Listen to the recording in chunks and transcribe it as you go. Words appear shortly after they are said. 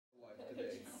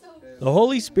The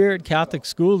Holy Spirit Catholic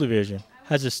School Division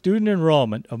has a student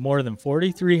enrollment of more than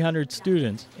 4,300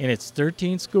 students in its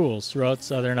 13 schools throughout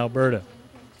southern Alberta.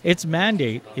 Its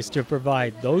mandate is to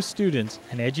provide those students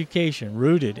an education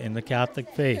rooted in the Catholic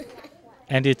faith,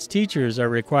 and its teachers are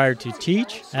required to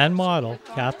teach and model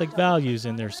Catholic values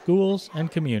in their schools and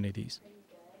communities.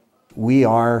 We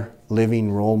are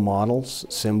living role models,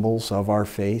 symbols of our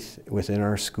faith within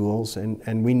our schools,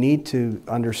 and we need to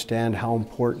understand how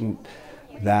important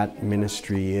that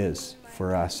ministry is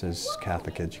for us as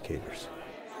Catholic educators.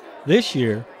 This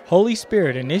year, Holy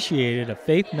Spirit initiated a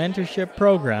Faith Mentorship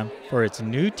Program for its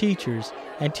new teachers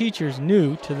and teachers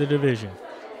new to the division.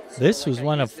 This was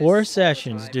one of 4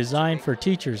 sessions designed for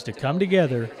teachers to come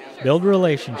together, build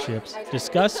relationships,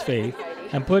 discuss faith,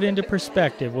 and put into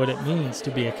perspective what it means to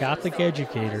be a Catholic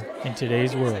educator in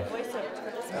today's world.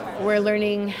 We're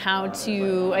learning how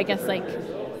to,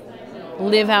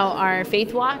 live out our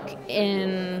faith walk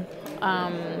in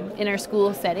our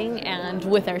school setting and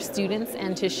with our students,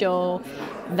 and to show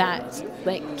that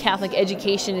Catholic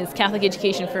education is Catholic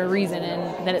education for a reason,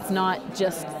 and that it's not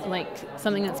just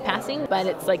something that's passing, but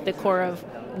it's the core of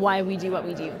why we do what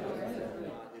we do.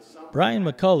 Brian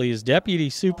McCulley is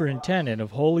Deputy Superintendent of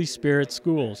Holy Spirit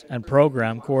Schools and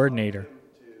Program Coordinator.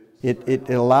 It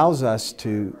allows us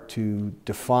to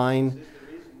define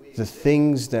the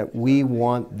things that we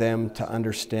want them to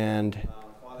understand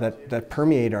that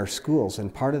permeate our schools,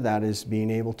 and part of that is being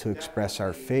able to express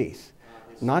our faith,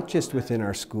 not just within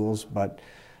our schools, but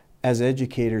as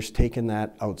educators taking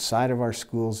that outside of our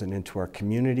schools and into our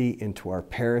community, into our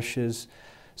parishes,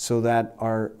 so that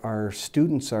our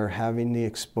students are having the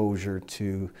exposure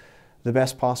to the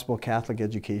best possible Catholic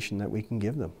education that we can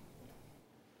give them.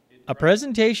 A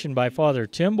presentation by Father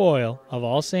Tim Boyle of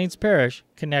All Saints Parish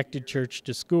connected church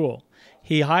to school.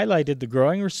 He highlighted the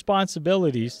growing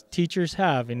responsibilities teachers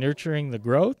have in nurturing the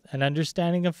growth and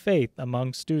understanding of faith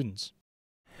among students.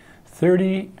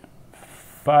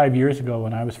 35 years ago,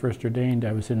 when I was first ordained,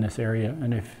 I was in this area,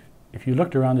 and if you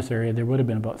looked around this area, there would have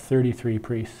been about 33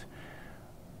 priests.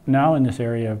 Now in this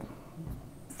area,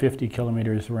 50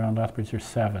 kilometers around Lethbridge, there's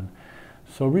 7.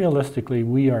 So realistically,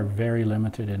 we are very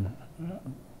limited in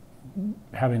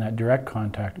having that direct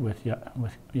contact with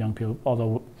young people,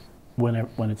 although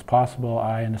when it's possible,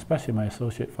 I, and especially my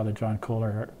associate, Father John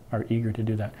Kohler, are eager to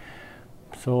do that.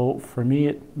 So for me,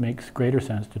 it makes greater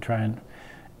sense to try and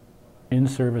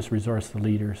in-service resource the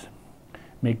leaders,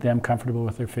 make them comfortable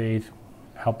with their faith,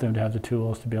 help them to have the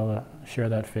tools to be able to share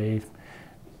that faith,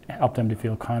 help them to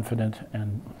feel confident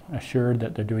and assured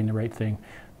that they're doing the right thing,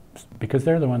 because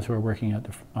they're the ones who are working at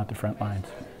the front lines.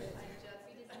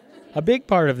 A big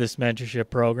part of this mentorship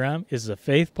program is the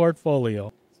faith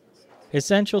portfolio.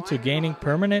 Essential to gaining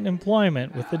permanent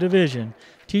employment with the division,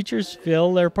 teachers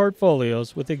fill their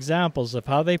portfolios with examples of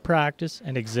how they practice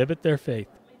and exhibit their faith.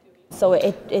 So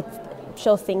it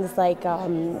shows things like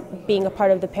being a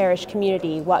part of the parish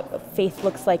community, what faith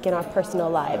looks like in our personal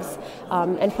lives,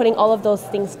 and putting all of those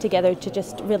things together to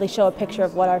just really show a picture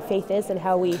of what our faith is and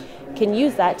how we can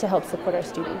use that to help support our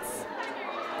students.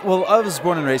 Well, I was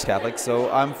born and raised Catholic, so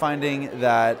I'm finding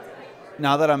that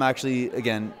now that I'm actually,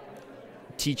 again,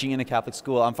 teaching in a Catholic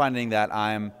school, I'm finding that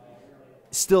I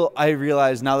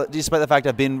realize now that despite the fact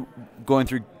I've been going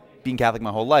through being Catholic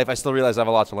my whole life, I still realize I have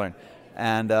a lot to learn.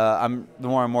 And the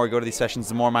more and more I go to these sessions,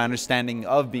 the more my understanding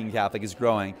of being Catholic is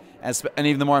growing. And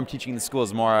even the more I'm teaching in the schools,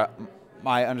 the more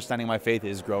my understanding of my faith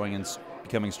is growing and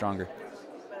becoming stronger.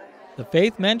 The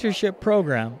Faith Mentorship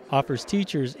Program offers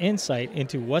teachers insight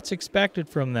into what's expected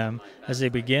from them as they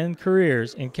begin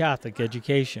careers in Catholic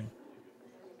education.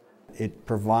 It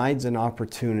provides an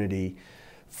opportunity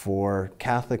for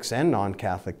Catholics and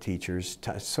non-Catholic teachers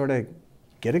to sort of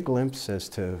get a glimpse as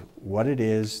to what it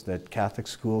is that Catholic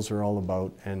schools are all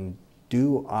about, and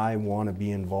do I want to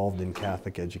be involved in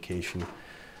Catholic education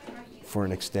for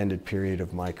an extended period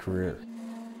of my career.